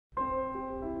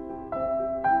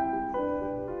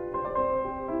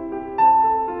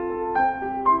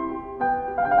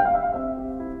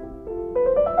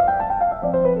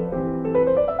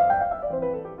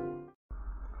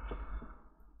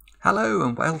Hello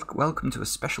and welcome to a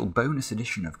special bonus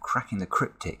edition of Cracking the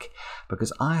Cryptic,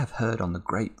 because I have heard on the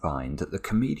grapevine that the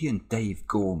comedian Dave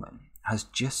Gorman has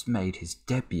just made his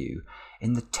debut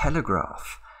in the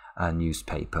Telegraph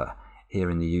newspaper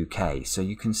here in the UK. So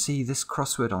you can see this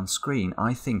crossword on screen,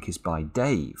 I think, is by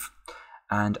Dave,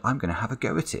 and I'm going to have a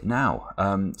go at it now.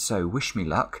 So wish me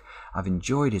luck. I've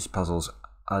enjoyed his puzzles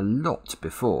a lot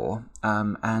before,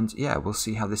 and yeah, we'll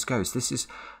see how this goes. This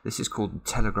is called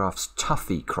Telegraph's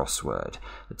Toughie crossword.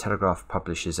 The Telegraph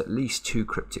publishes at least 2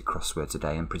 cryptic crosswords a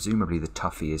day, and presumably the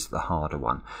Toughie is the harder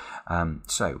one.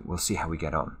 So we'll see how we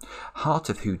get on. Heart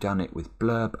of whodunit with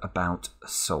blurb about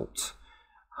assault.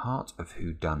 Heart of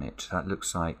whodunit. That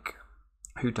looks like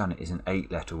whodunit is an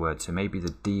 8-letter word, so maybe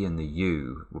the D and the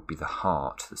U would be the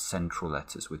heart, the central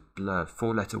letters, with blurb.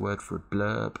 4-letter word for a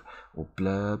blurb or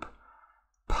blurb.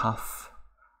 Puff.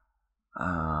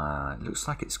 It looks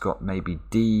like it's got maybe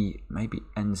D, maybe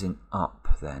ends in up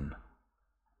then.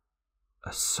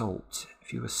 Assault.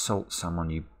 If you assault someone,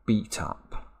 you beat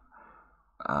up.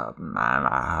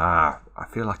 I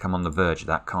feel like I'm on the verge of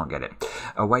that, can't get it.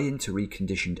 Away into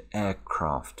reconditioned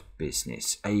aircraft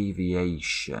business.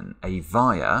 Aviation.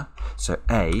 Avia. So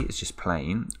A is just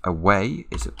plain. Away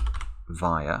is a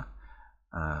via.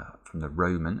 From the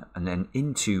Roman, and then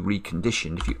into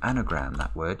reconditioned, if you anagram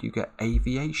that word, you get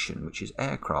aviation, which is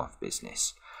aircraft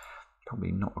business.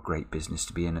 Probably not a great business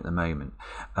to be in at the moment.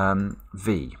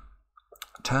 V.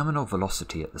 Terminal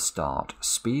velocity at the start,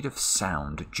 speed of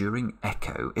sound during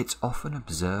echo. It's often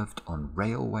observed on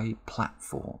railway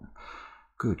platform.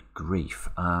 Good grief.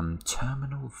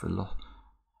 Terminal.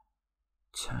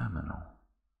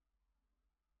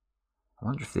 I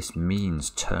wonder if this means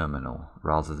terminal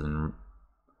rather than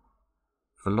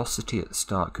velocity at the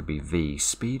start. Could be V.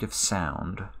 Speed of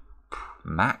sound.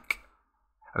 Mach.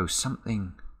 Oh,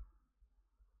 something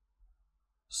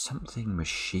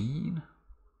machine?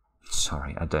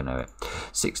 Sorry, I don't know it.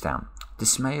 6 down.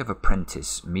 Dismay of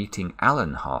apprentice meeting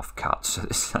Alan Half-Cut. So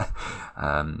this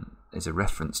is a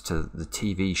reference to the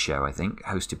TV show, I think,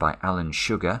 hosted by Alan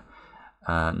Sugar,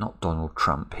 not Donald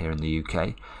Trump here in the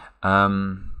UK.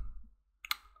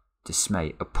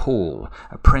 Dismay. Appall.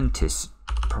 Apprentice,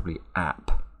 probably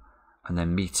app, and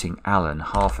then meeting Alan,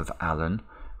 half of Alan,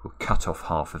 we'll cut off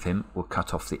half of him, we'll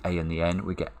cut off the A and the N,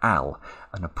 we get Al,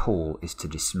 and appall is to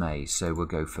dismay, so we'll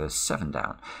go for 7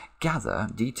 down. Gather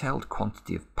detailed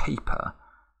quantity of paper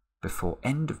before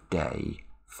end of day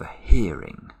for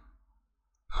hearing.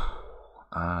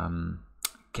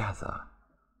 Gather.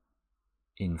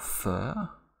 Infer.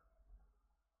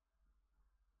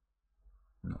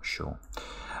 Not sure.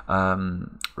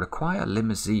 Require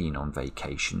limousine on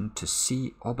vacation to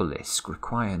see obelisk.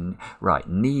 Require, right,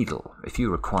 needle. If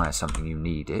you require something, you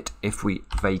need it. If we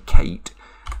vacate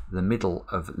the middle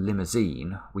of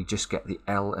limousine, we just get the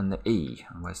L and the E.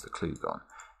 And where's the clue gone?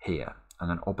 Here.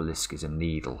 And an obelisk is a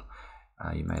needle.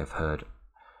 You may have heard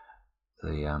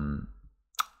the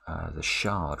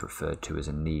shard referred to as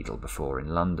a needle before in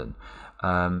London.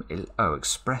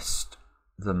 Expressed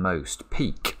the most.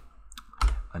 Peak.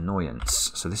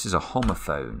 Annoyance. So this is a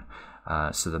homophone.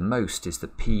 So the most is the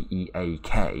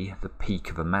P-E-A-K. The peak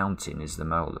of a mountain is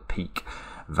the peak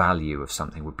value of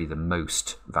something would be the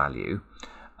most value.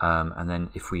 And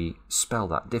then if we spell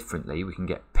that differently, we can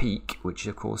get peak, which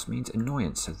of course means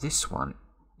annoyance. So this one,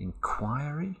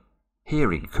 inquiry?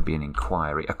 Hearing could be an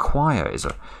inquiry. Acquire is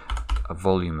a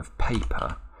volume of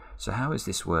paper. So how is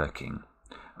this working?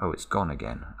 Oh, it's gone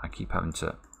again. I keep having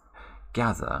to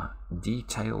gather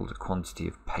detailed quantity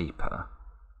of paper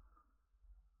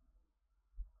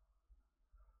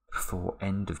before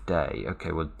end of day. Okay,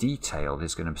 well, detailed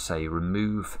is going to say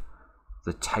remove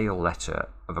the tail letter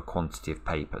of a quantity of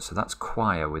paper. So that's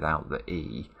quire without the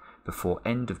E. Before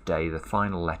end of day, the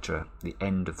final letter, the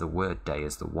end of the word day,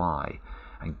 is the Y.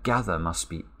 And gather must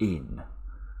be in.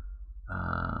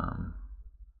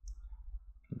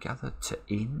 Gather to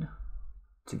in?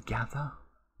 To gather?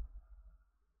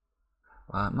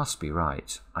 It must be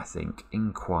right, I think.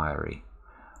 Inquiry.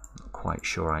 Not quite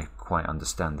sure I quite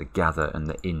understand the gather and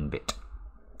the in bit.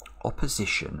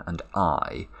 Opposition and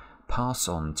I pass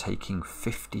on taking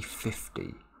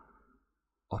 50-50.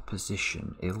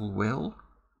 Opposition, ill will.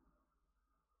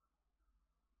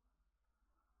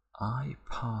 I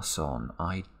pass on,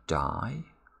 I die.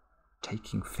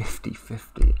 Taking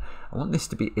 50-50. I want this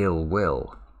to be ill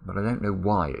will, but I don't know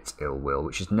why it's ill will,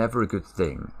 which is never a good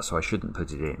thing, so I shouldn't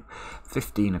put it in.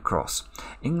 15 across.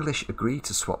 English agree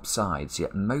to swap sides,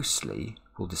 yet mostly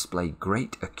will display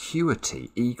great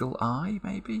acuity. Eagle eye,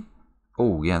 maybe?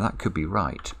 Oh, yeah, that could be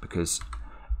right, because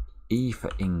E for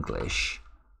English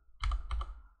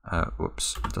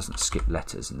Whoops, it doesn't skip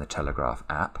letters in the Telegraph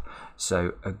app.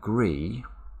 So agree.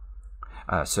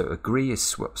 So agree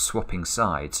is swapping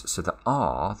sides. So the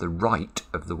R, the right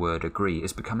of the word agree,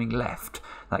 is becoming left.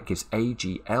 That gives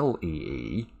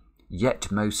AGLEE.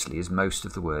 Yet mostly is most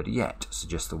of the word yet, so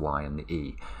just the Y and the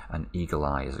E. And eagle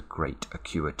eye is a great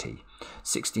acuity.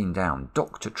 16 down,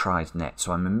 doctor tries net.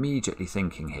 So I'm immediately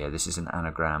thinking here, this is an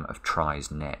anagram of tries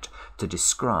net. To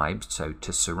describe, so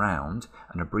to surround,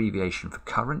 an abbreviation for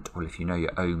current. Well, if you know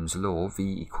your Ohm's law, V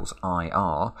equals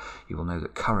IR, you will know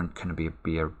that current can be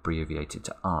abbreviated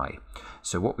to I.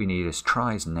 So what we need is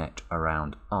tries net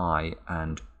around I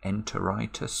and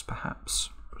enteritis, perhaps.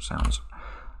 Sounds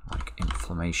like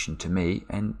inflammation to me.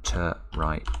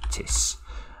 Enteritis.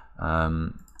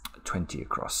 20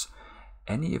 across.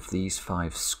 Any of these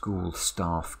 5 school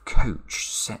staff coach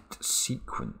set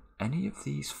sequence. Any of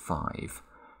these 5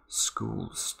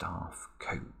 school staff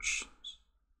coach.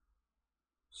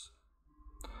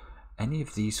 Any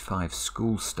of these 5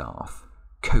 school staff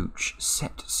coach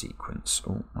set sequence.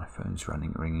 Oh, my phone's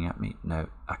ringing at me. No,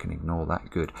 I can ignore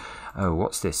that. Good. Oh,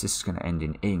 what's this? This is going to end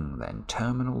in ing then.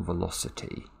 Terminal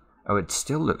velocity. Oh, it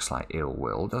still looks like ill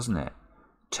will, doesn't it?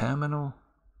 Terminal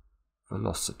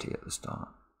velocity at the start.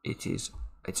 It's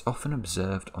often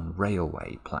observed on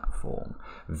railway platform.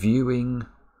 Viewing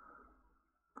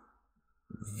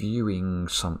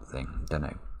something. Don't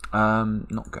know.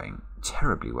 Not going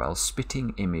terribly well.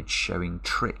 Spitting image showing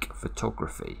trick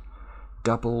photography.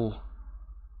 Double.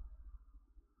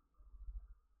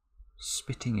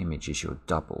 Spitting image is your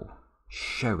double.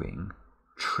 Showing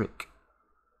trick.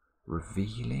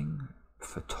 Revealing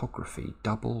photography.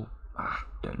 Double.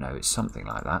 Don't know. It's something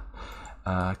like that.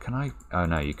 Can I? Oh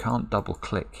no, you can't double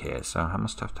click here. So I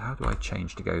must have to. How do I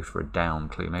change to go for a down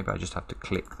clue? Maybe I just have to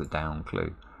click the down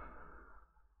clue.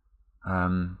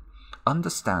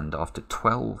 Understand after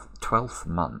 12th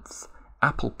month,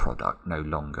 Apple product no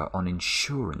longer on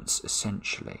insurance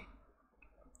essentially.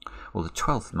 Well, the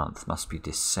 12th month must be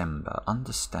December.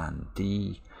 Understand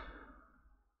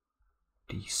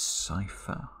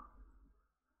decipher.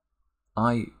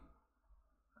 I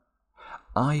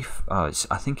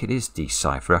think it is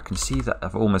decipher. I can see that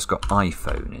I've almost got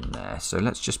iPhone in there. So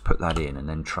let's just put that in and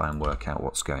then try and work out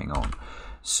what's going on.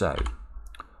 So,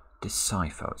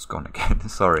 decipher. It's gone again.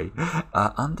 Sorry.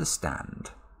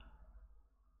 Understand.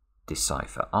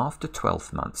 Decipher. After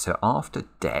 12th month. So after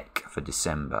DEC for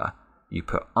December, you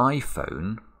put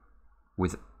iPhone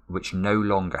with which no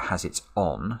longer has its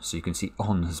on. So you can see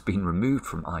on has been removed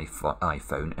from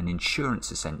iPhone, and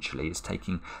insurance essentially is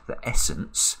taking the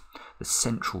essence, the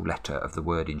central letter of the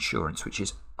word insurance, which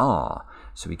is R.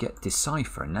 So we get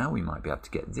decipher, and now we might be able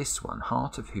to get this one.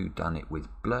 Heart of who done it with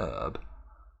blurb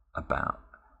about.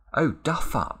 Oh,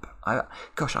 duff up.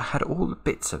 Gosh, I had all the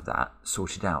bits of that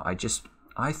sorted out.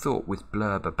 I thought with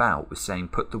blurb about was saying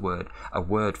put a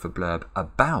word for blurb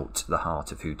about the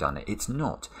heart of who done it. It's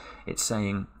not. It's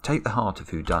saying take the heart of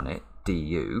who done it,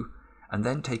 du, and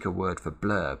then take a word for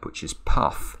blurb, which is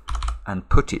puff, and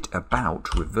put it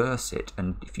about, reverse it,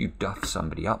 and if you duff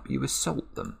somebody up, you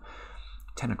assault them.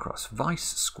 10 across.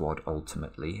 Vice squad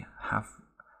ultimately have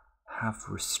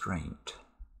restraint.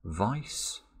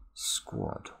 Vice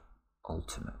squad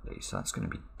ultimately. So that's going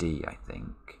to be D, I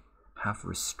think. Have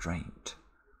restraint.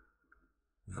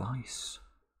 Vice.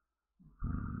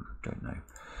 Don't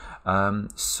know.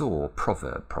 Saw,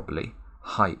 proverb probably.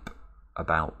 Hype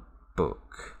about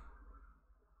book.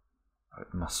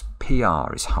 It must.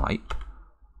 PR is hype.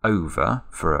 Over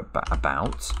for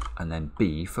about, and then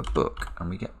B for book, and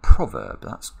we get proverb.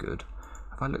 That's good.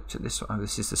 Have I looked at this? Oh,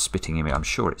 this is the spitting image. I'm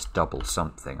sure it's double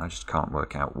something. I just can't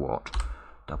work out what.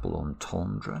 Double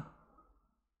entendre.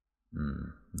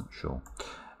 Not sure.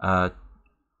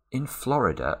 In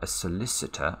Florida, a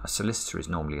solicitor is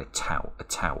normally a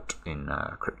tout in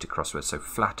cryptic crosswords, so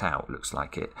flat out looks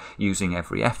like it, using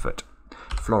every effort.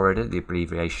 Florida, the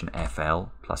abbreviation FL,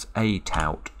 plus a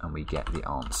tout, and we get the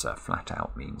answer. Flat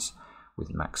out means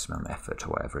with maximum effort, or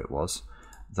whatever it was.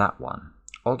 That one.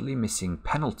 Oddly missing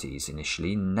penalties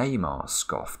initially. Neymar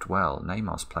scoffed. Well,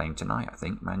 Neymar's playing tonight, I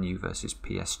think. Man U versus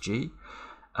PSG.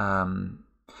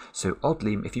 So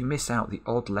oddly, if you miss out the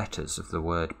odd letters of the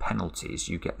word penalties,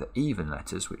 you get the even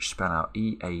letters, which spell out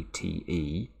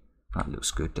E-A-T-E. That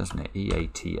looks good, doesn't it?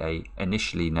 E-A-T-A.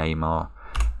 Initially Neymar.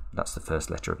 That's the first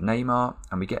letter of Neymar.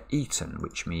 And we get eaten,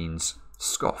 which means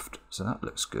scoffed. So that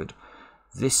looks good.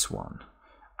 This one.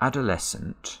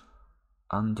 Adolescent.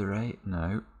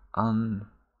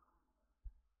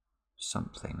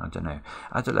 Something, I don't know.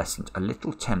 Adolescent, a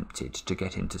little tempted to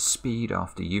get into speed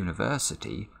after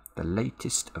university. The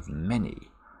latest of many.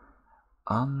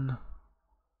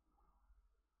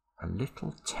 A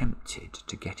little tempted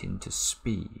to get into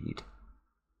speed.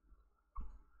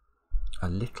 A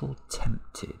little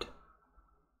tempted.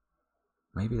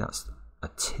 Maybe that's a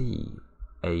T,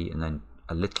 A, and then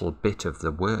a little bit of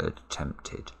the word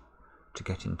tempted to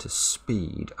get into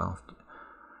speed after.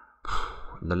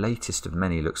 The latest of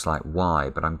many looks like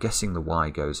Y, but I'm guessing the Y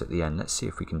goes at the end. Let's see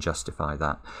if we can justify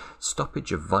that.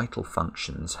 Stoppage of vital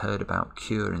functions, heard about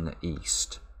cure in the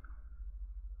East.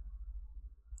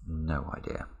 No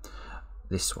idea.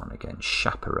 This one again,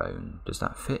 chaperone. Does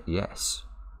that fit? Yes.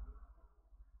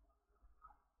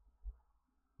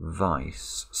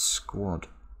 Vice, squad,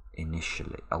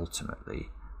 initially, ultimately,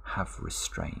 have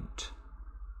restraint.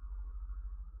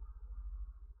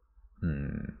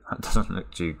 That doesn't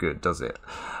look too good, does it?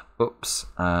 Oops.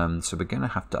 So we're going to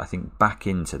have to, I think, back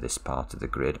into this part of the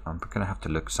grid. I'm going to have to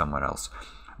look somewhere else.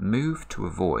 Move to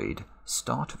avoid,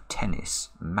 start of tennis,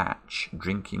 match,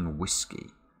 drinking whiskey.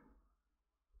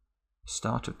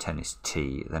 Start of tennis,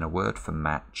 T, then a word for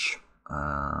match.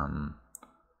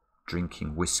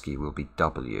 Drinking whiskey will be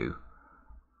W.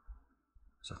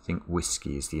 So I think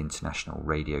whiskey is the international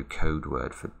radio code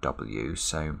word for W.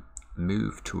 So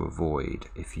move to avoid,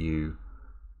 if you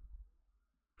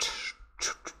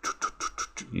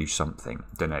use something,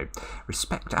 don't know.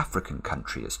 Respect African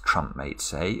country, as Trump mates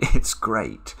say. It's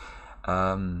great.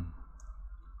 I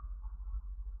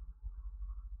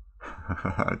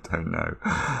don't know.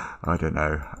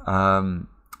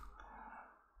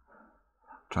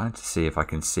 Trying to see if I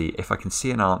can see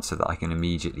an answer that I can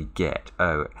immediately get.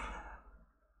 Oh,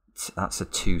 that's a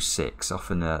 2-6.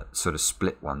 Often the sort of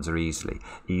split ones are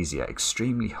easier.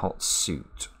 Extremely hot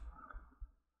suit.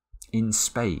 In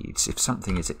spades. If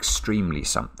something is extremely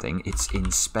something, it's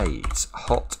in spades.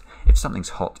 Hot. If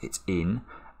something's hot, it's in,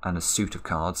 and a suit of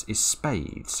cards is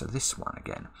spades. So this one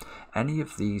again. Any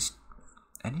of these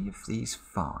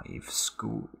 5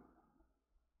 school.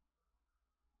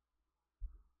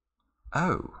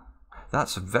 Oh,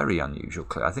 that's a very unusual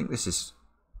clue. I think this is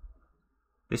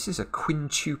a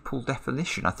quintuple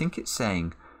definition. I think it's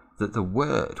saying that the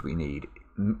word we need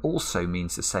also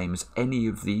means the same as any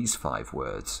of these 5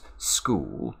 words.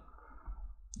 School.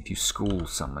 If you school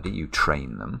somebody, you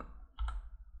train them.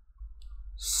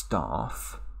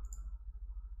 Staff.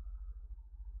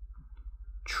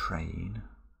 Train.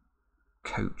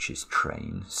 Coach is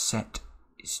train. Set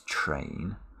is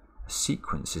train. A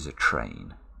sequence is a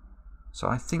train. So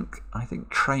I think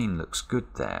train looks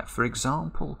good there. For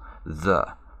example,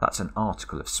 that's an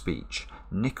article of speech.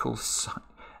 Nickel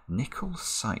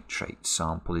citrate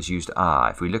sample is used.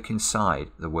 If we look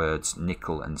inside the words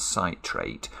nickel and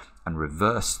citrate and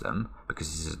reverse them, because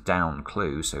this is a down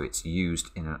clue, so it's used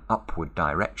in an upward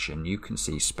direction, you can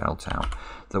see spelt out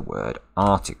the word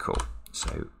article.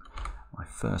 So my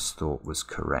first thought was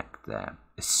correct there.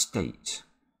 Estate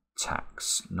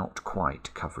tax, not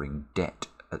quite, covering debt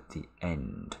at the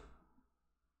end.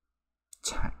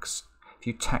 Tax. If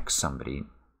you tax somebody,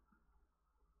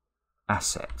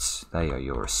 assets, they are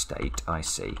your estate, I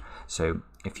see. So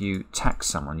if you tax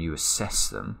someone, you assess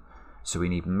them. So we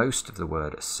need most of the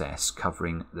word assess,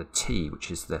 covering the T, which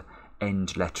is the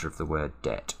end letter of the word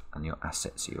debt, and your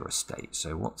assets are your estate.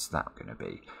 So what's that going to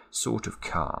be? Sort of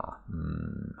car.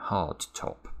 Hard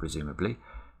top, presumably.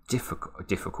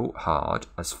 Difficult, hard,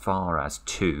 as far as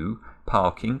to,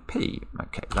 parking, P.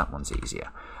 Okay, that one's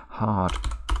easier. Hard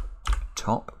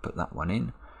top, put that one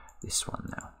in. This one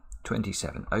now.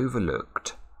 27.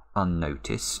 Overlooked,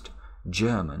 unnoticed,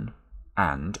 German,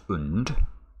 and.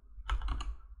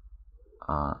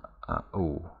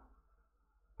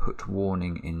 Put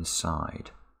warning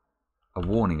inside. A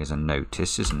warning is a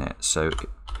notice, isn't it? So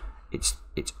it's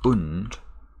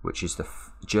which is the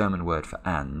German word for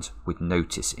and, with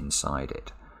notice inside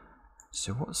it.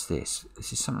 So what's this?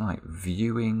 This is something like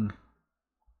viewing.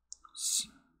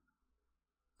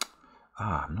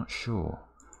 I'm not sure.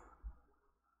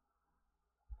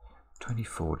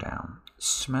 24 down.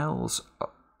 Smells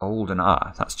old and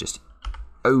that's just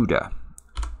odour.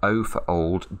 O for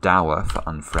old, dour for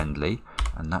unfriendly,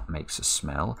 and that makes a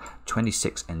smell.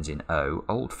 26 ends in O.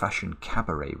 Old-fashioned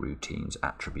cabaret routines,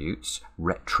 attributes.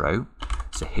 Retro,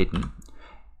 so hidden.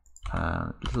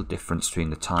 Little difference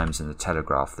between the Times and the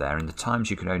Telegraph there. In the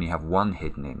Times you can only have one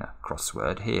hidden in a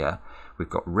crossword. Here we've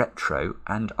got retro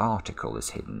and article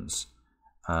as hiddens.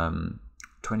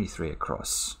 23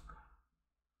 across.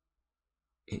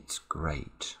 It's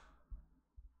great.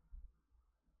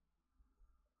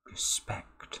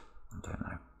 Respect. I don't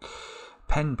know.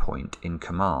 Pen point in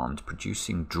command,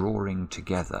 producing drawing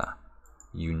together.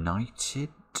 United.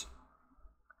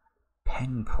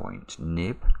 Pen point.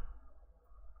 Nib.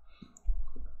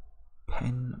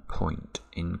 Pen point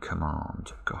in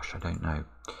command. Gosh, I don't know.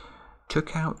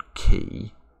 Took out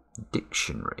key,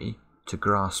 dictionary, to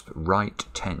grasp right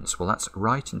tense. Well, that's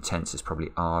right and tense is probably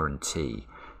R and T.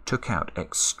 Took out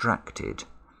extracted.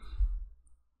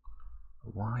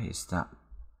 Why is that?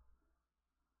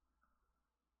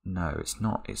 No, it's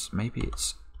not. Maybe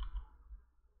it's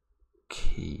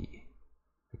key.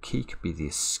 The key could be the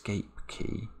escape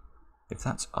key. If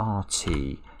that's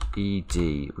RT, ED,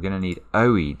 we're going to need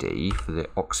OED for the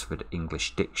Oxford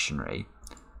English Dictionary.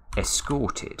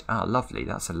 Escorted. Ah, lovely.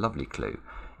 That's a lovely clue.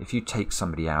 If you take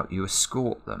somebody out, you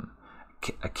escort them.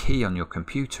 A key on your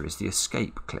computer is the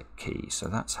escape click key, so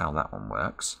that's how that one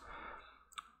works.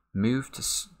 Move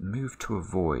to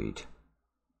avoid.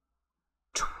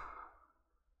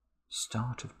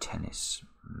 Start of tennis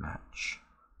match.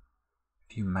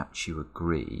 If you match, you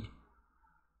agree.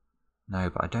 No,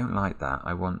 but I don't like that.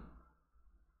 I want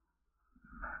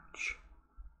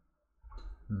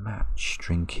match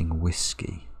drinking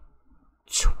whiskey.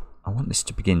 I want this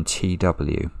to begin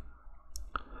TW.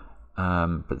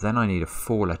 But then I need a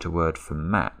 4-letter word for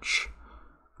match,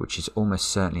 which is almost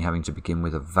certainly having to begin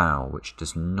with a vowel, which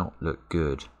does not look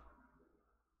good.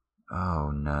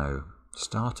 Oh no.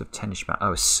 Start of tennis match.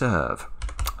 Oh, serve.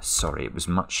 Sorry, it was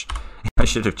much... I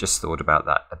should have just thought about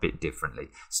that a bit differently.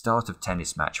 Start of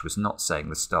tennis match was not saying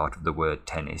the start of the word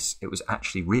tennis. It was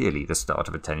actually really the start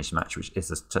of a tennis match, which is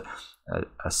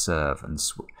a serve, and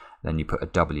then you put a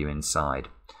W inside.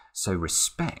 So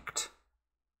respect.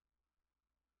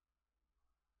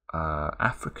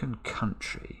 African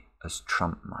country, as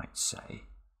Trump might say.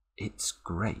 It's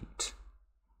great.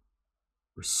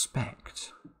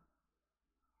 Respect.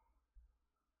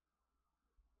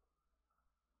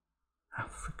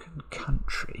 African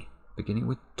country, beginning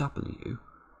with W.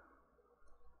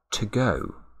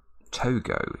 Togo.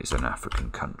 Togo is an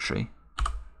African country.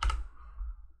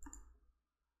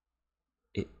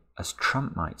 As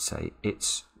Trump might say,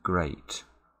 it's great.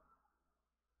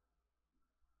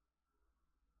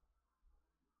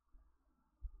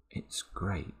 It's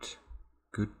great.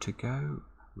 Good to go.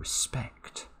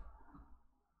 Respect.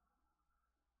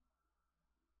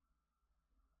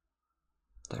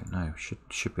 Don't know.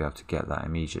 Should be able to get that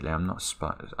immediately. I'm not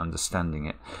understanding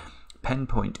it. Pen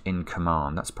point in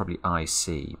command. That's probably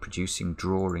IC. Producing,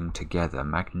 drawing together.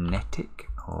 Magnetic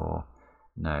or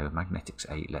no? Magnetic's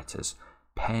 8 letters.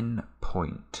 Pen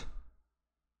point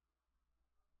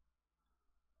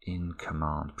in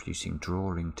command. Producing,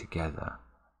 drawing together.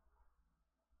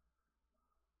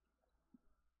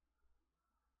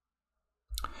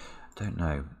 Don't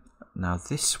know. Now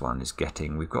this one is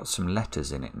getting, we've got some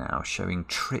letters in it now, showing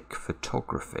trick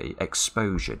photography,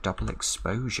 exposure, double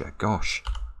exposure. Gosh,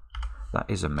 that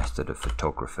is a method of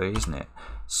photography, isn't it?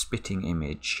 Spitting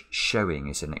image, showing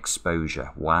is an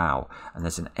exposure. Wow. And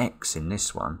there's an X in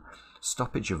this one.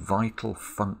 Stoppage of vital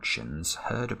functions,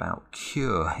 heard about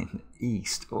cure in the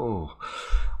East. Oh,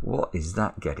 what is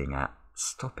that getting at?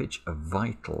 Stoppage of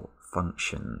vital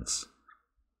functions.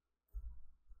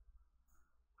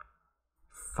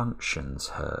 Functions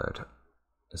heard.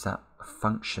 Is that a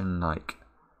function like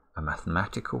a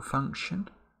mathematical function?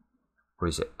 Or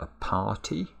is it a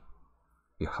party?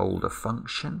 You hold a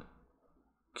function?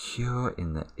 Cure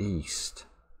in the East.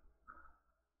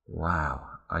 Wow,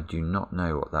 I do not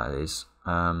know what that is.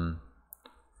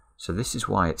 So this is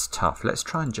why it's tough. Let's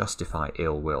try and justify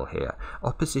ill will here.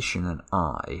 Opposition and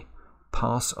I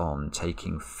pass on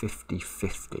taking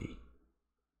 50-50.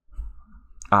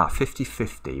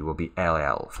 50-50 will be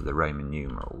LL for the Roman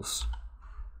numerals.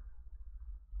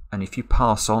 And if you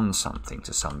pass on something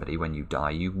to somebody when you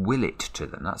die, you will it to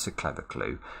them. That's a clever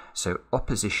clue. So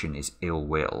opposition is ill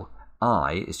will.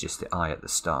 I is just the I at the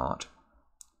start.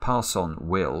 Pass on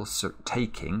will, so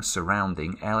taking,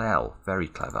 surrounding, LL. Very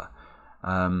clever.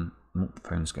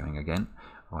 Phone's going again.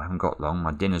 Oh, I haven't got long.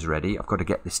 My dinner's ready. I've got to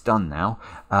get this done now.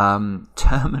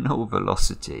 Terminal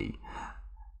velocity.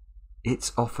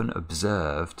 It's often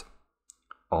observed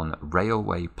on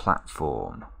railway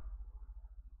platform.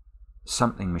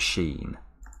 Something machine.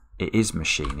 It is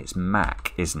machine. It's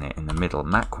Mach, isn't it, in the middle?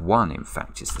 Mach 1, in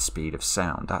fact, is the speed of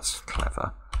sound. That's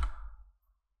clever.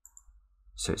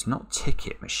 So it's not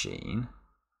ticket machine.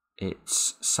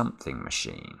 It's something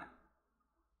machine.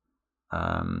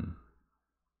 Why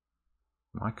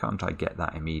can't I get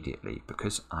that immediately?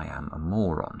 Because I am a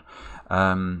moron.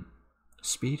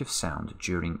 Speed of sound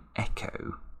during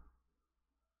echo.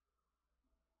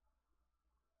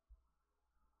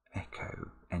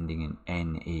 Echo, ending in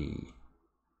NE.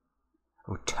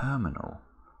 Or terminal.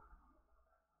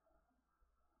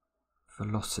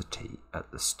 Velocity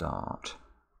at the start.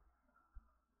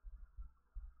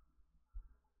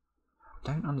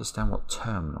 I don't understand what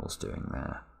terminal's doing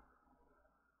there.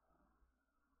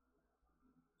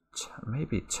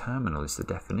 Maybe terminal is the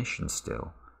definition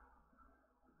still.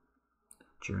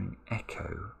 During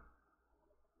echo.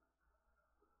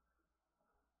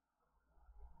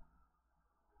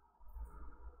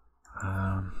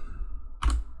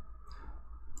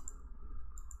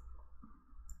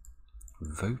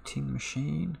 Voting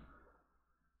machine.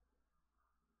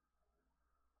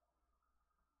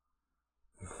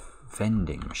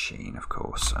 Vending machine, of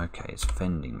course. Okay, it's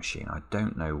vending machine. I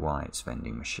don't know why it's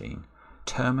vending machine.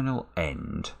 Terminal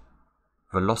end.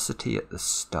 Velocity at the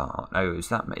start. Oh, is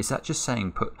that just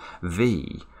saying put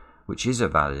V, which is a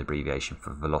valid abbreviation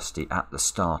for velocity, at the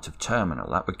start of terminal?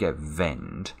 That would get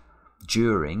vend.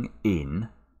 During, in,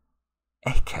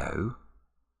 echo.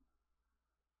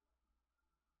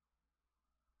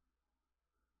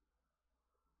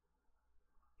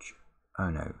 Oh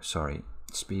no, sorry.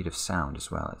 Speed of sound as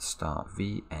well at the start.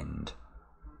 V end.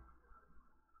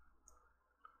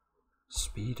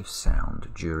 Speed of sound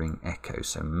during echo.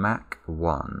 So Mach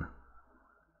 1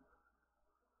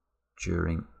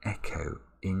 during echo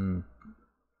in.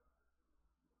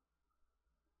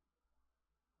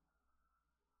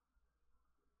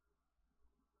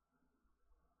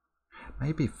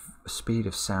 Maybe speed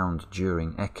of sound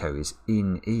during echo is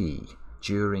in E.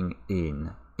 During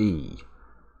in E.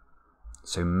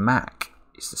 So Mach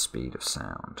is the speed of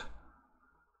sound.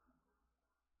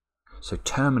 So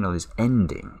terminal is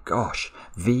ending. Gosh,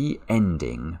 V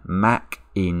ending, Mach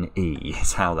in E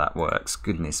is how that works.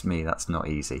 Goodness me, that's not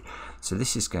easy. So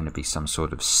this is going to be some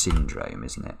sort of syndrome,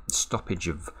 isn't it? Stoppage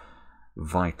of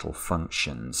vital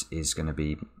functions is going to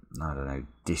be, I don't know,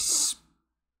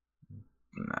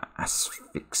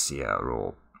 asphyxia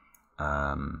or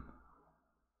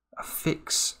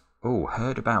affix. Oh,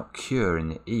 heard about cure in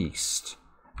the East.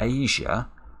 Asia,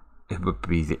 it would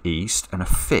be the East, and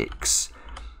affix.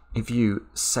 If you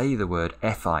say the word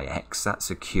F-I-X,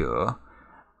 that's a cure.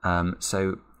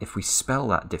 So if we spell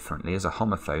that differently as a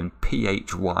homophone,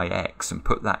 P-H-Y-X, and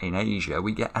put that in Asia,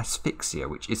 we get asphyxia,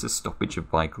 which is a stoppage of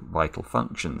vital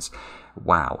functions.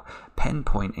 Wow. Pen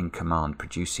point in command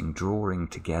producing drawing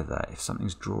together. If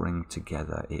something's drawing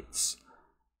together, it's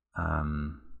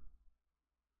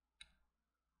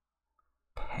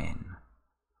pen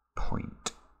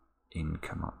point in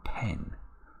command. Pen.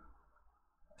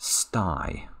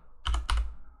 Sty.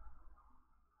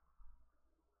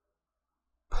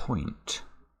 Point.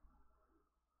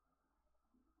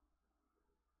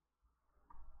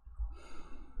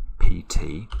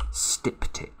 PT.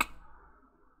 Styptic.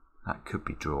 That could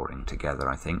be drawing together,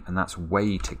 I think, and that's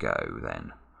way to go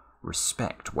then.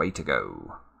 Respect, way to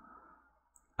go.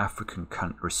 African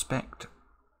cunt, respect.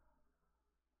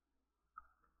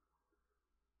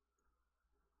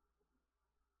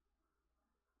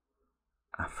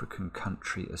 African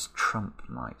country, as Trump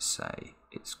might say,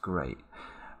 it's great.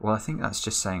 Well, I think that's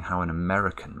just saying how an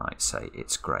American might say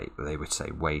it's great, but they would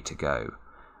say way to go.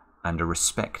 And a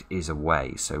respect is a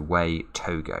way, so way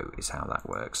Togo is how that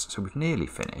works. So we've nearly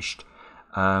finished.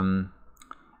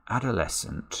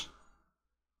 Adolescent.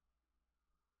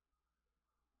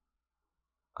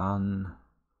 A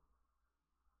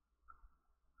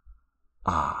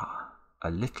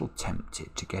little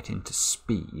tempted to get into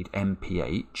speed,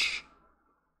 MPH.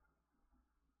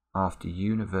 After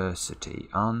university,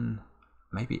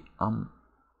 maybe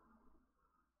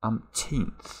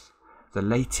umpteenth, the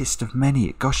latest of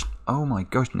many. Gosh, oh my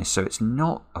goodness, so it's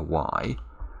not a Y.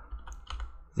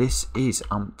 This is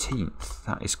umpteenth.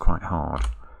 That is quite hard.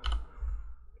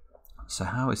 So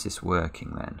how is this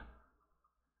working then?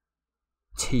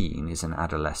 Teen is an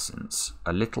adolescence.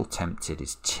 A little tempted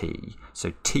is T.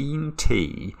 So teen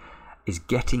T is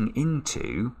getting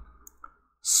into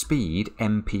speed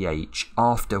MPH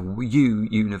after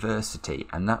university,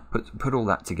 and that put all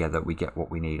that together, we get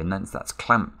what we need, and then that's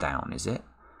clamped down, is it?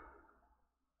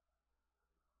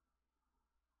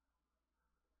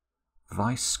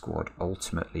 Vice squad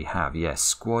ultimately have. Yes,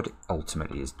 squad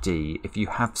ultimately is D. If you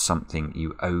have something,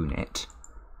 you own it,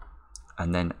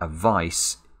 and then a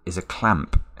vice is a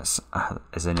clamp,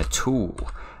 as in a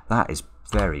tool. That is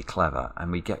very clever,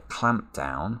 and we get clamped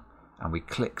down, and we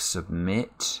click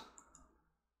submit.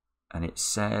 And it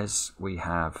says we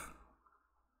have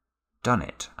done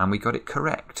it, and we got it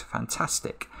correct.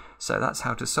 Fantastic. So that's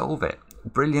how to solve it.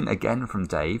 Brilliant again from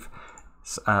Dave,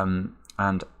 and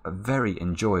very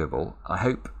enjoyable. I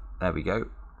hope, there we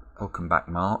go. Welcome back,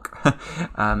 Mark.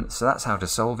 So that's how to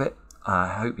solve it. I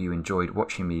hope you enjoyed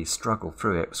watching me struggle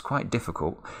through it. It was quite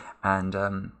difficult, and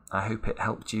I hope it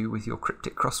helped you with your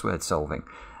cryptic crossword solving.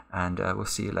 And we'll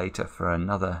see you later for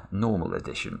another normal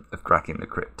edition of Cracking the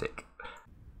Cryptic.